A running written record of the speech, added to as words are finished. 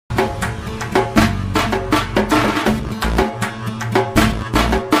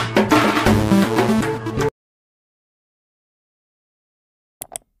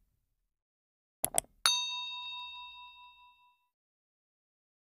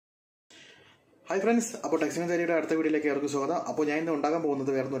Hi friends, അപ്പോൾ ടെക്സിൻ തരിയുടെ അടുത്ത വീഡിയോയിലേക്ക് ഏവർക്കും സ്വാഗതം. അപ്പോൾ ഞാൻ ഇന്ന് ഉണ്ടാക്കാൻ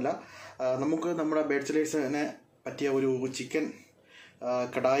പോകുന്നത് വേറൊന്നുമില്ല, നമുക്ക് നമ്മുടെ ബാച്ചിലേഴ്സിനെ പറ്റിയ ഒരു ചിക്കൻ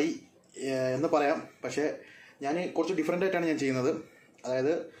കടായി എന്ന് പറയാം. പക്ഷേ ഞാൻ കുറച്ച് ഡിഫറെൻ്റ് ആയിട്ടാണ് ഞാൻ ചെയ്യുന്നത്.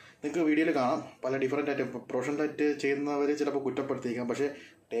 അതായത് നിങ്ങൾക്ക് വീഡിയോയിൽ കാണാം, പല ഡിഫറെൻ്റ് ആയിട്ട് പ്രൊഫഷണലായിട്ട് ചെയ്യുന്നവർ ചിലപ്പോൾ കുറ്റപ്പെടുത്തിയിരിക്കാം. പക്ഷേ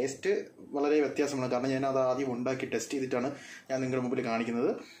ടേസ്റ്റ് വളരെ വ്യത്യാസമാണ്. കാരണം ഞാൻ അത് ആദ്യം ഉണ്ടാക്കി ടെസ്റ്റ് ചെയ്തിട്ടാണ് ഞാൻ നിങ്ങളുടെ മുമ്പിൽ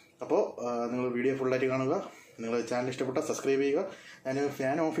കാണിക്കുന്നത്. അപ്പോൾ നിങ്ങൾ വീഡിയോ ഫുള്ളായിട്ട് കാണുക. നിങ്ങൾ ചാനൽ ഇഷ്ടപ്പെട്ടാൽ സബ്സ്ക്രൈബ് ചെയ്യുക. ഞാൻ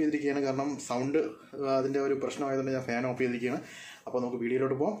ഫാൻ ഓഫ് ചെയ്തിരിക്കുകയാണ്, കാരണം സൗണ്ട് അതിൻ്റെ ഒരു പ്രശ്നമായതുകൊണ്ട് ഞാൻ ഫാൻ ഓഫ് ചെയ്തിരിക്കുകയാണ്. അപ്പോൾ നമുക്ക്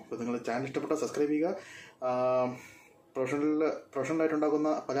വീഡിയോയിലോട്ട് പോകാം. അപ്പോൾ നിങ്ങൾ ചാനൽ ഇഷ്ടപ്പെട്ടാൽ സബ്സ്ക്രൈബ് ചെയ്യുക.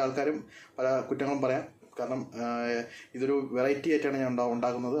 പ്രൊഫഷണലായിട്ടുണ്ടാക്കുന്ന പല ആൾക്കാരും പല കുറ്റങ്ങളും പറയാം, കാരണം ഇതൊരു വെറൈറ്റി ആയിട്ടാണ് ഞാൻ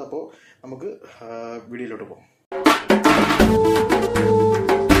ഉണ്ടാക്കുന്നത്. അപ്പോൾ നമുക്ക് വീഡിയോയിലോട്ട് പോകാം.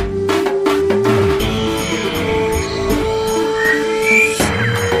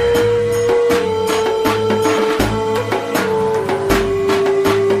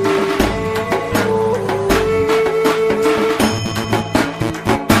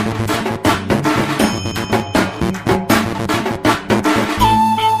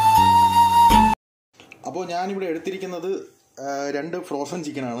 അപ്പോൾ ഞാനിവിടെ എടുത്തിരിക്കുന്നത് 2 ഫ്രോസൺ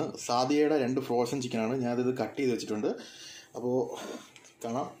ചിക്കനാണ്. സാദിയയുടെ 2 ഫ്രോസൺ ചിക്കനാണ്. ഞാനിത് കട്ട് ചെയ്ത് വെച്ചിട്ടുണ്ട്. അപ്പോൾ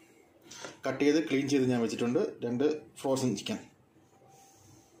കാണാം, കട്ട് ചെയ്ത് ക്ലീൻ ചെയ്ത് ഞാൻ വെച്ചിട്ടുണ്ട് 2 ഫ്രോസൺ ചിക്കൻ.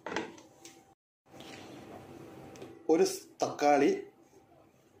 ഒരു തക്കാളി,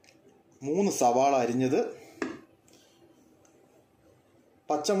 3 സവാള അരിഞ്ഞത്,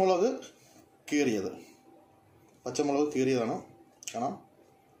 പച്ചമുളക് കീറിയതാണ് കാണാം,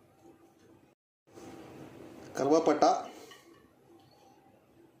 കറുവപ്പട്ട,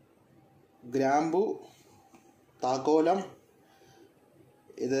 ഗ്രാമ്പു, താക്കോലം,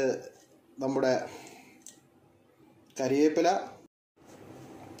 ഇത് നമ്മുടെ കരിവേപ്പില,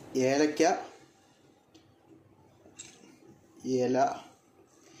 ഏലക്ക, ഇല,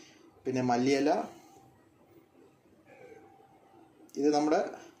 പിന്നെ മല്ലിയില, ഇത് നമ്മുടെ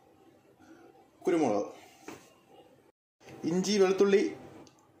കുരുമുളക്, ഇഞ്ചി വെളുത്തുള്ളി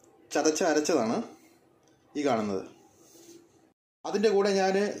അരച്ചതാണ് ഈ കാണുന്നത്. അതിൻ്റെ കൂടെ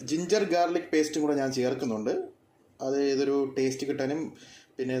ഞാൻ ജിഞ്ചർ ഗാർലിക് പേസ്റ്റും കൂടെ ഞാൻ ചേർക്കുന്നുണ്ട്. അത് ഇതൊരു ടേസ്റ്റ് കിട്ടാനും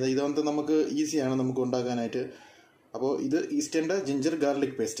പിന്നെ ഇതൊന്നും നമുക്ക് ഈസിയാണ് നമുക്ക് ഉണ്ടാക്കാനായിട്ട്. അപ്പോൾ ഇത് ഈസ്റ്റേണിൻ്റെ ജിഞ്ചർ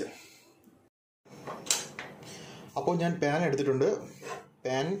ഗാർലിക് പേസ്റ്റ്. അപ്പോൾ ഞാൻ പാൻ എടുത്തിട്ടുണ്ട്.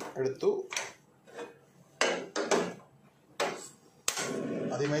 പാൻ എടുത്തു,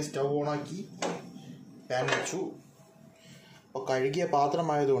 ആദ്യമായി സ്റ്റൗ ഓണാക്കി പാൻ വെച്ചു. അപ്പോൾ കഴുകിയ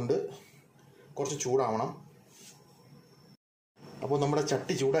പാത്രമായതുകൊണ്ട് കുറച്ച് ചൂടാവണം. അപ്പോൾ നമ്മുടെ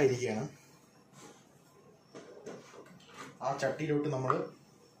ചട്ടി ചൂടായിരിക്കുകയാണ്. ആ ചട്ടിയിലോട്ട് നമ്മൾ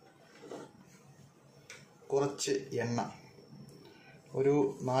കുറച്ച് എണ്ണ, ഒരു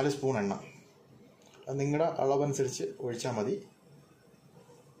 4 സ്പൂൺ എണ്ണ, അത് നിങ്ങളുടെ അളവനുസരിച്ച് ഒഴിച്ചാൽ മതി.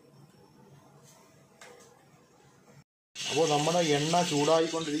 അപ്പോൾ നമ്മുടെ എണ്ണ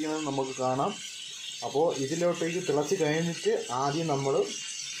ചൂടായിക്കൊണ്ടിരിക്കുന്നത് നമുക്ക് കാണാം. അപ്പോൾ ഇതിലോട്ടേക്ക് തിളച്ച് കഴിഞ്ഞിട്ട് ആദ്യം നമ്മൾ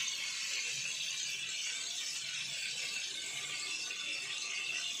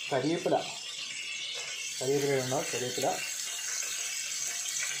കരിവേപ്പില ഇടണം. കരിവേപ്പില,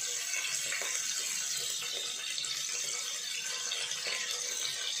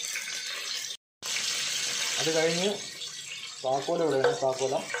 അത് കഴിഞ്ഞ് താക്കോലം ഇടണം.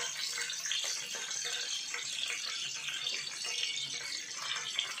 താക്കോലം,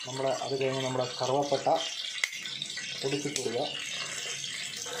 അത് കഴിഞ്ഞ് നമ്മുടെ കറുവപ്പട്ട പൊടിച്ചിട്ടുള്ള,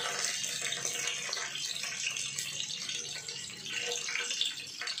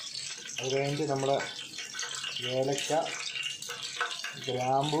 അത് കഴിഞ്ഞിട്ട് നമ്മുടെ ഏലക്ക,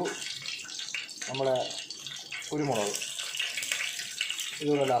 ഗ്രാമ്പു, നമ്മുടെ കുരുമുളക്,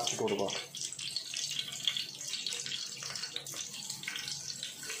 ഇതുപോലെ ലാസ്റ്റിട്ട് കൊടുക്കുക.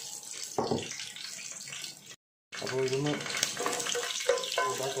 അപ്പോൾ ഇതൊന്ന്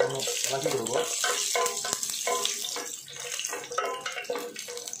ഇളക്കി കൊടുക്കുക.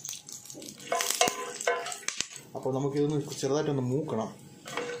 അപ്പോൾ നമുക്കിതൊന്ന് ചെറുതായിട്ടൊന്ന് മൂക്കണം.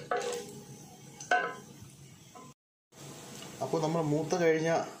 അപ്പോൾ നമ്മൾ മൂത്ത് കഴിഞ്ഞ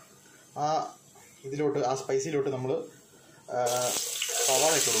ആ ഇതിലോട്ട്, ആ സ്പൈസിലോട്ട് നമ്മൾ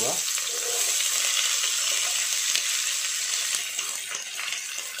സവാള ഇട്ട് കൊടുക്കുക.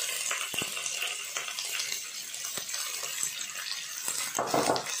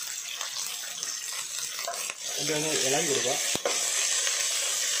 എന്നിട്ട് ഒന്ന് ഇളകി കൊടുക്കുക.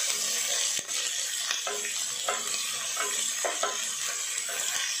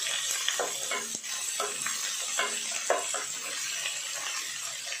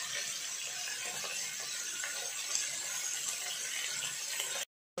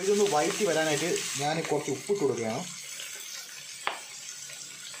 ഇതൊന്ന് വഴറ്റി വരാനായിട്ട് ഞാൻ കുറച്ച് ഉപ്പിട്ട് കൊടുക്കുകയാണ്.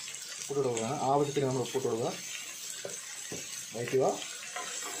 ഉപ്പിട്ട് കൊടുക്കുകയാണ്. ആവശ്യത്തിന് നമ്മൾ ഉപ്പിട്ട് കൊടുക്കുക, വഴറ്റുക.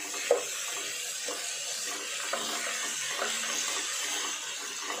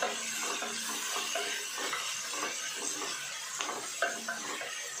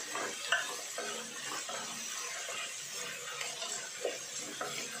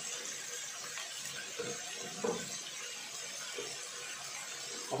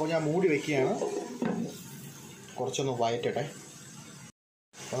 അപ്പോൾ ഞാൻ മൂടി വയ്ക്കുകയാണ്, കുറച്ചൊന്ന് വഴറ്റട്ടെ.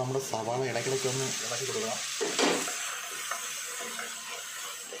 അപ്പോൾ നമ്മുടെ സവാള ഇടയ്ക്കിടയ്ക്ക് ഒന്ന് ഇളക്കി കൊടുക്കണം.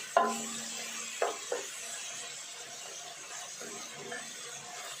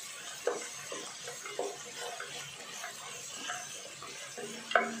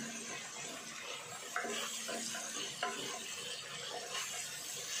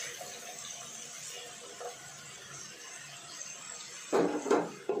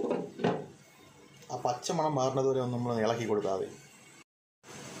 ആ പച്ചമണം മാറുന്നത് വരെ ഒന്ന് നമ്മൾ ഇളക്കി കൊടുത്താൽ മതി.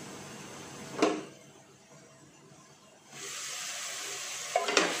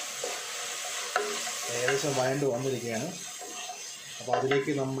 ഏകദേശം വഴണ്ട് വന്നിരിക്കുകയാണ്. അപ്പോൾ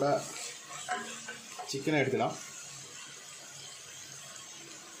അതിലേക്ക് നമ്മുടെ ചിക്കൻ എടുത്തിടാം.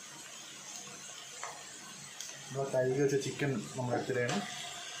 നമ്മൾ കഴുകി വെച്ച ചിക്കൻ നമ്മൾ എടുത്തിടണം.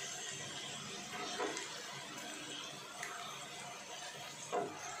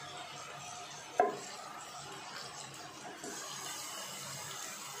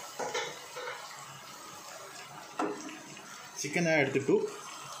 ചിക്കൻ ഞാൻ എടുത്തിട്ടു.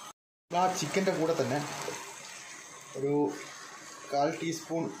 ആ ചിക്കൻ്റെ കൂടെ തന്നെ ഒരു 1/4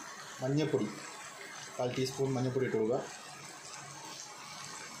 ടീസ്പൂൺ മഞ്ഞൾപ്പൊടി ഇട്ട് കൊടുക്കുക.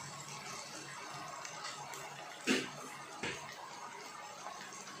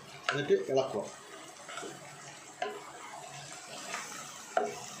 എന്നിട്ട് ഇളക്കുക.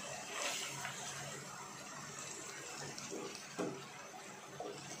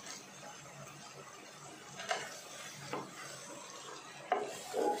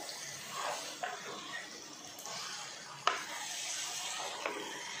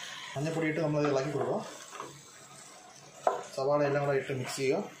 മഞ്ഞൾപ്പൊടി ഇട്ട് നമ്മൾ ഇളക്കി കൊടുക്കുക. സവാള എല്ലാം കൂടെ ഇട്ട് മിക്സ്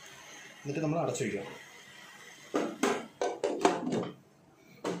ചെയ്യുക. എന്നിട്ട് നമ്മൾ അടച്ചു വയ്ക്കുക.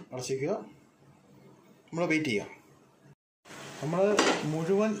 നമ്മൾ വെയിറ്റ് ചെയ്യുക. നമ്മൾ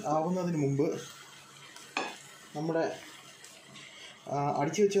മുഴുവൻ ആവുന്നതിന് മുമ്പ് നമ്മുടെ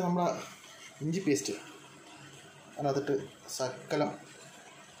അടിച്ചു വെച്ച് നമ്മുടെ ഇഞ്ചി പേസ്റ്റ് അതിനകത്തിട്ട് ശകലം.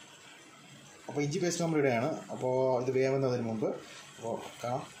 അപ്പോൾ ഇഞ്ചി പേസ്റ്റ് നമ്മൾ ഇടുകയാണ്. അപ്പോൾ ഇത് വേവുന്നതിന് മുമ്പ് അപ്പോൾ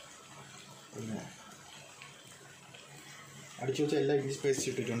കാണാം. പിന്നെ അടിച്ചു വെച്ച എല്ലാ ഇഞ്ചി പേസ്റ്റ്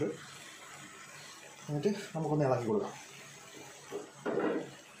ഇട്ടിട്ടുണ്ട്. എന്നിട്ട് നമുക്കൊന്ന് ഇളക്കി കൊടുക്കാം.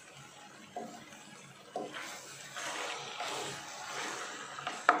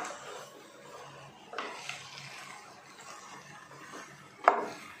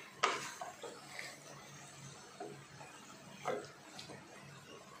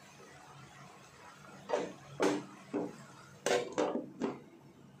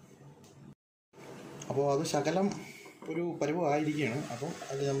 അപ്പോൾ അത് ശകലം ഒരു പരുവമായിരിക്കുകയാണ്. അപ്പം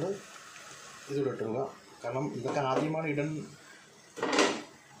അതിൽ നമ്മൾ ഇതിലൂടെ ഇട്ടുക. കാരണം ഇതൊക്കെ ആദ്യമാണ്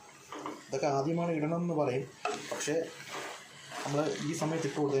ഇടണമെന്ന് പറയും. പക്ഷേ നമ്മൾ ഈ സമയത്ത്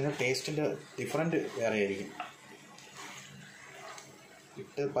ഇട്ട് കൊടുത്തു കഴിഞ്ഞാൽ ടേസ്റ്റിൻ്റെ ഡിഫറൻറ്റ് വേറെ ആയിരിക്കും.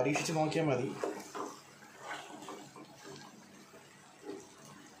 ഇട്ട് പരീക്ഷിച്ച് നോക്കിയാൽ മതി.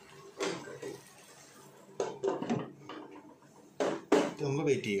 നമ്മൾ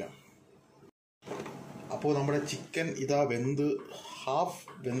വെയിറ്റ് ചെയ്യുക. അപ്പോൾ നമ്മുടെ ചിക്കൻ ഇതാ ഹാഫ്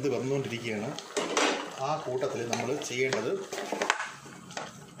വെന്ത് വന്നുകൊണ്ടിരിക്കുകയാണ്. ആ കൂട്ടത്തിൽ നമ്മൾ ചെയ്യേണ്ടത്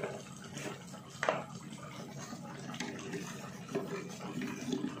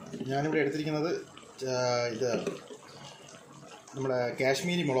ഞാനിവിടെ എടുത്തിരിക്കുന്നത് ഇത് നമ്മുടെ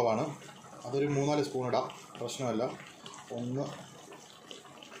കാശ്മീരി മുളകാണ്. അതൊരു 3-4 സ്പൂൺ ഇടാം, പ്രശ്നമല്ല. 1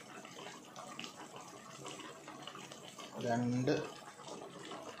 2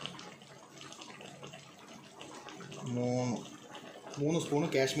 3 സ്പൂണ്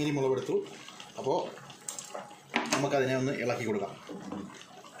കാശ്മീരി മുളക് എടുത്തു. അപ്പോൾ നമുക്കതിനെ ഒന്ന് ഇളക്കി കൊടുക്കാം.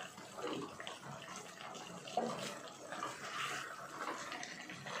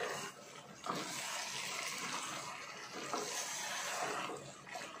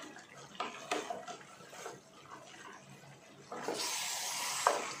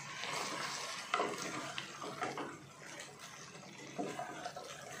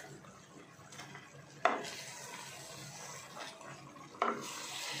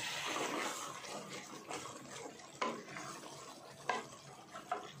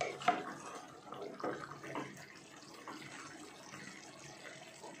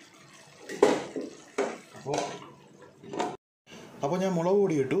 അപ്പോൾ ഞാൻ മുളക്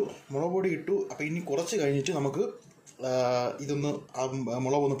പൊടി ഇട്ടു. അപ്പോൾ ഇനി കുറച്ച് കഴിഞ്ഞിട്ട് നമുക്ക് ഇതൊന്ന്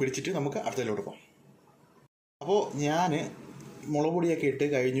മുളകൊന്ന് പിടിച്ചിട്ട് നമുക്ക് അടുത്തതിലോട്ട് പോകാം. അപ്പോൾ ഞാൻ മുളക് പൊടിയൊക്കെ ഇട്ട്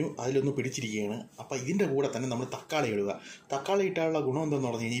കഴിഞ്ഞു, അതിലൊന്ന് പിടിച്ചിരിക്കുകയാണ്. അപ്പോൾ ഇതിൻ്റെ കൂടെ തന്നെ നമ്മൾ തക്കാളി ഇടുക. തക്കാളി ഇട്ടാനുള്ള ഗുണം എന്തെന്ന്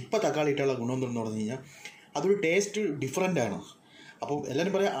പറഞ്ഞു കഴിഞ്ഞാൽ, ഇപ്പോൾ തക്കാളി ഇട്ടാനുള്ള ഗുണം എന്തെന്ന് പറഞ്ഞു കഴിഞ്ഞാൽ അതൊരു ടേസ്റ്റ് ഡിഫറൻ്റാണ്. അപ്പോൾ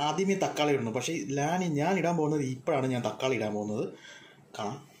എല്ലാവരും പറയാം ആദ്യമേ തക്കാളി ഇടണം, പക്ഷേ ഞാൻ ഇടാൻ പോകുന്നത് ഇപ്പോഴാണ് ഞാൻ തക്കാളി ഇടാൻ പോകുന്നത്.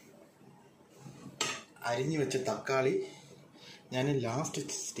 കാണാം, അരിഞ്ഞു വെച്ച തക്കാളി ഞാൻ ലാസ്റ്റ്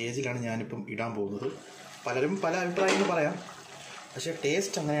സ്റ്റേജിലാണ് ഞാനിപ്പം ഇടാൻ പോകുന്നത്. പലരും പല അഭിപ്രായങ്ങൾ പറയാം, പക്ഷേ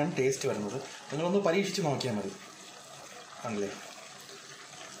ടേസ്റ്റ് അങ്ങനെയാണ് ടേസ്റ്റ് വരുന്നത്. നിങ്ങളൊന്ന് പരീക്ഷിച്ച് നോക്കിയാൽ മതി. ആണല്ലേ,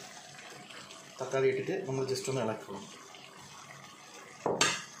 തക്കാളി ഇട്ടിട്ട് നമ്മൾ ജസ്റ്റ് ഒന്ന് ഇളക്കണം.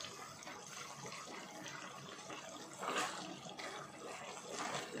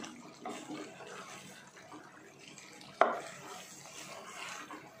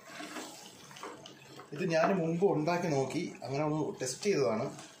 ഇത് ഞാൻ മുമ്പ് ഉണ്ടാക്കി നോക്കി, അങ്ങനെ ഒന്ന് ടെസ്റ്റ് ചെയ്തതാണ്.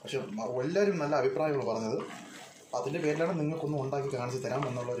 പക്ഷെ എല്ലാവരും നല്ല അഭിപ്രായങ്ങൾ പറഞ്ഞത്. അതിൻ്റെ പേരിലാണ് നിങ്ങൾക്കൊന്ന് ഉണ്ടാക്കി കാണിച്ച് തരാം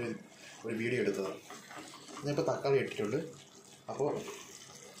എന്നുള്ളൊരു വീഡിയോ എടുത്തത്. ഞാനിപ്പോൾ തക്കാളി ഇട്ടിട്ടുണ്ട്. അപ്പോൾ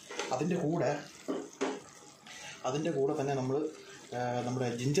അതിൻ്റെ കൂടെ തന്നെ നമ്മുടെ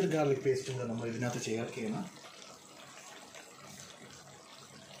ജിഞ്ചർ ഗാർലിക് പേസ്റ്റും കൂടെ നമ്മൾ ഇതിനകത്ത് ചേർക്കുകയാണ്.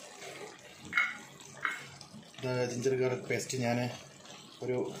 ജിഞ്ചർ ഗാർലിക് പേസ്റ്റ് ഞാൻ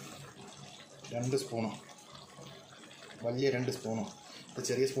ഒരു 2 സ്പൂണ്, വലിയ 2 സ്പൂണ്, ഇപ്പോൾ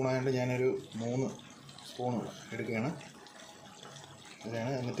ചെറിയ സ്പൂണായതുകൊണ്ട് ഞാനൊരു 3 സ്പൂണ് എടുക്കുകയാണ്.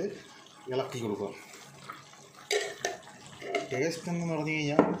 ഇതാണ്, എന്നിട്ട് ഇളക്കി കൊടുക്കുക. ടേസ്റ്റ് എന്ന് പറഞ്ഞു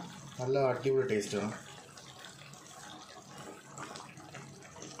കഴിഞ്ഞാൽ നല്ല അടിപൊളി ടേസ്റ്റാണ്.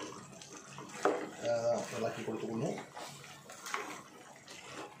 ഇളക്കി കൊടുത്തുകൊള്ളു.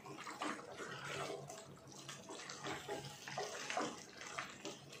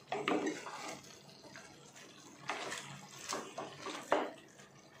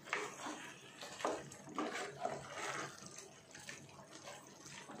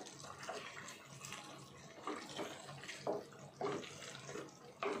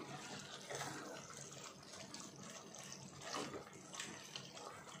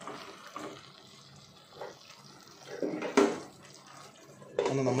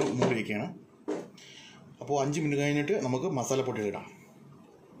 ഒന്ന് നമ്മൾ മൂടി വയ്ക്കുകയാണ്. അപ്പോൾ 5 മിനിറ്റ് കഴിഞ്ഞിട്ട് നമുക്ക് മസാലപ്പൊടി ഇടാം.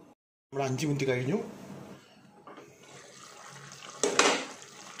 നമ്മുടെ 5 മിനിറ്റ് കഴിഞ്ഞു.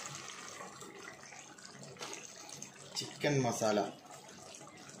 ചിക്കൻ മസാല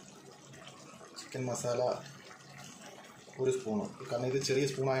 1 സ്പൂണ്, കാരണം ഇത് ചെറിയ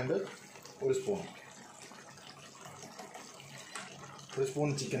സ്പൂണായതുകൊണ്ട് 1 സ്പൂൺ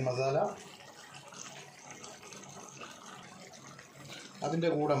ചിക്കൻ മസാല. അതിൻ്റെ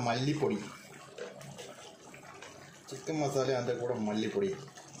കൂടെ മല്ലിപ്പൊടി, ചിക്കൻ മസാല, അതിൻ്റെ കൂടെ മല്ലിപ്പൊടി.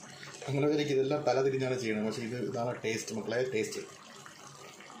 നിങ്ങളിലേക്ക് ഇതെല്ലാം തലതിരിഞ്ഞാണ് ചെയ്യണം, പക്ഷേ ഇതാണ് ടേസ്റ്റ് മക്കളെ, ടേസ്റ്റ്.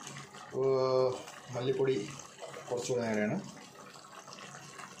 മല്ലിപ്പൊടി കുറച്ചുകൂടെ നേരെയാണ്.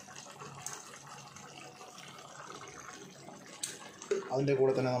 അതിൻ്റെ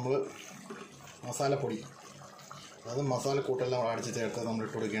കൂടെ തന്നെ നമ്മൾ മസാലപ്പൊടി, അതായത് മസാലക്കൂട്ടെല്ലാം അടിച്ച് ചേർത്ത് നമ്മൾ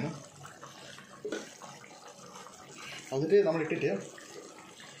ഇട്ട് കൊടുക്കുകയാണ്. എന്നിട്ട് നമ്മൾ ഇട്ടിട്ട്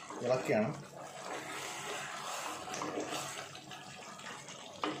ഇളക്കുകയാണ്.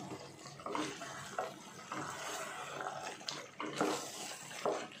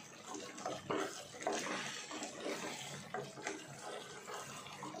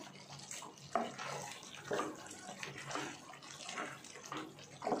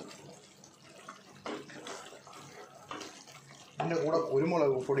 ഇതിൻ്റെ കൂടെ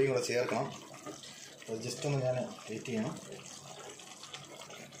കുരുമുളക് പൊടിയും കൂടെ ചേർക്കണം. അത് ജസ്റ്റ് ഒന്ന് ഞാൻ വെയിറ്റ് ചെയ്യണം.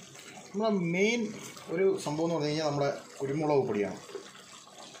 നമ്മുടെ മെയിൻ ഒരു സംഭവം എന്ന് പറഞ്ഞു കഴിഞ്ഞാൽ നമ്മുടെ കുരുമുളക് പൊടിയാണ്.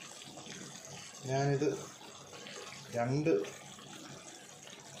 ഞാനിത് 2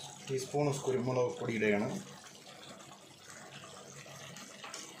 ടീസ്പൂൺ കുരുമുളക് പൊടിയുടെയാണ്.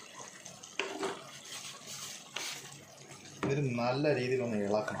 ഇതിന് നല്ല രീതിയിലൊന്ന്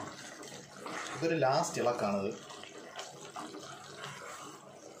ഇളക്കണം. ഇതൊരു ലാസ്റ്റ് ഇളക്കാണിത്.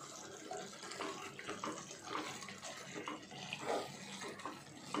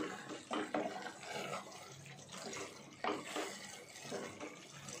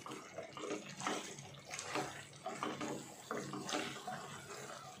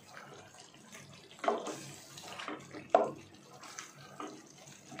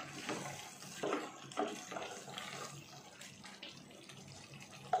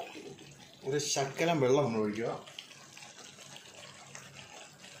 ഒരു ശകലം വെള്ളം നമ്മൾ ഒഴിക്കുക.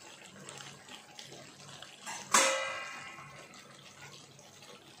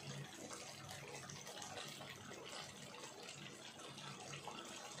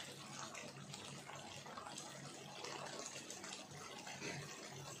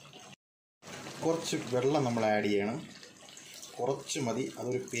 കുറച്ച് വെള്ളം നമ്മൾ ആഡ് ചെയ്യണം. കുറച്ച് മതി,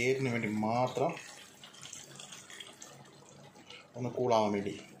 അതൊരു പേരിന് വേണ്ടി മാത്രം, ഒന്ന് കൂളാവാൻ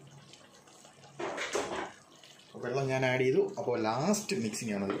വേണ്ടി. വെള്ളം ഞാൻ ആഡ് ചെയ്തു. അപ്പോൾ ലാസ്റ്റ്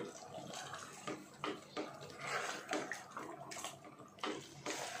മിക്സിംഗ് ആണത്.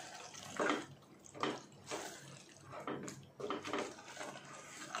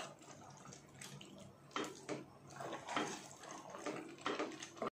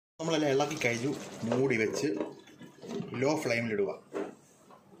 നമ്മളെല്ലാം ഇളക്കി കഴിഞ്ഞു. മൂടി വെച്ച് ലോ ഫ്ലെയിമിലിടുക.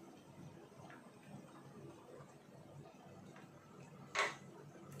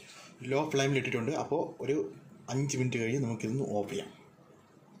 ലോ ഫ്ലെയിമിലിട്ടിട്ടുണ്ട്. അപ്പോൾ ഒരു 5 മിനിറ്റ് കഴിഞ്ഞ് നമുക്കിതൊന്ന് ഓഫ് ചെയ്യാം.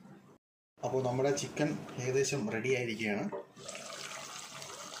 അപ്പോൾ നമ്മുടെ ചിക്കൻ ഏകദേശം റെഡി ആയിരിക്കുകയാണ്.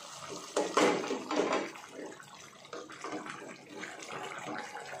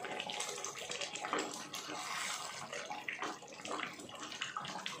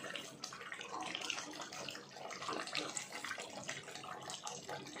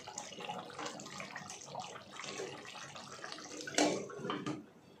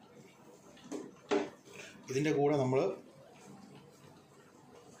 ഇതിൻ്റെ കൂടെ നമ്മൾ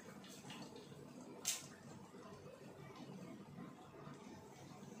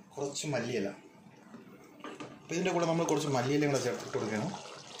കുറച്ച് മല്ലിയില, അപ്പോൾ ഇതിൻ്റെ കൂടെ നമ്മൾ കുറച്ച് മല്ലിയില കൂടെ ചേർത്തിട്ട് കൊടുക്കണം.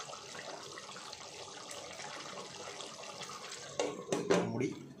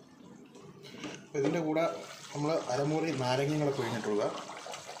 മൂടി. അപ്പോൾ ഇതിൻ്റെ കൂടെ നമ്മൾ അരമുറി നാരങ്ങയും കൂടെ പിഴിഞ്ഞിട്ടുള്ള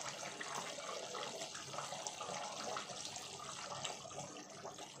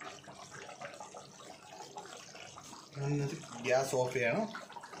ഗ്യാസ് ഓഫ് ചെയ്യണം.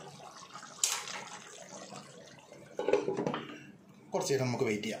 കുറച്ച് നേരം നമുക്ക്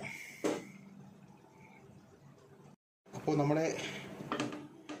വെയിറ്റ് ചെയ്യാം. അപ്പോൾ നമ്മുടെ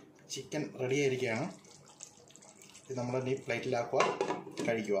ചിക്കൻ റെഡി ആയിരിക്കുകയാണ്. ഇത് നമ്മൾ ഈ പ്ലേറ്റിലാക്കുക,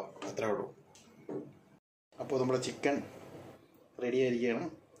 കഴിക്കുക, അത്രേ ഉള്ളൂ. അപ്പോൾ നമ്മുടെ ചിക്കൻ റെഡി ആയിരിക്കുകയാണ്.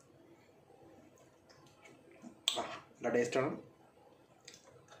 നല്ല ടേസ്റ്റാണ്.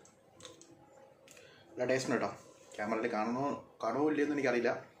 നല്ല ടേസ്റ്റ് കേട്ടോ. ക്യാമറയിൽ കാണുമോ ഇല്ലയെന്ന്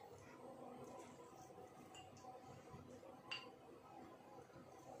എനിക്കറിയില്ല.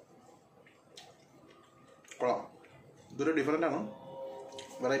 കൊള്ളാം. ഇതൊരു ഡിഫറൻ്റാണ്,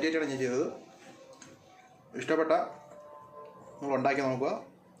 വെറൈറ്റി ആയിട്ടാണ് ഞാൻ ചെയ്തത്. ഇഷ്ടപ്പെട്ട നിങ്ങൾ ഉണ്ടാക്കി നോക്കുക.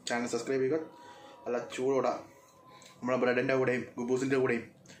 ചാനൽ സബ്സ്ക്രൈബ് ചെയ്യുക. നല്ല ചൂടോടെ നമ്മളെ ബ്രെഡിൻ്റെ കൂടെയും ഗുബൂസിൻ്റെ കൂടെയും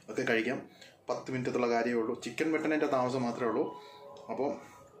ഒക്കെ കഴിക്കാം. 10 മിനിറ്റത്തുള്ള കാര്യമേ ഉള്ളൂ. ചിക്കൻ വെട്ടണതിൻ്റെ താമസം മാത്രമേ ഉള്ളൂ. അപ്പോൾ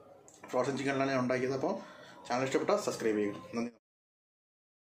ഫ്രോസൺ ചിക്കനിലാണ് ഞാൻ ഉണ്ടാക്കിയത്. അപ്പോൾ ചാനൽ ഇഷ്ടപ്പെട്ടാൽ സബ്സ്ക്രൈബ് ചെയ്യുക. നന്ദി.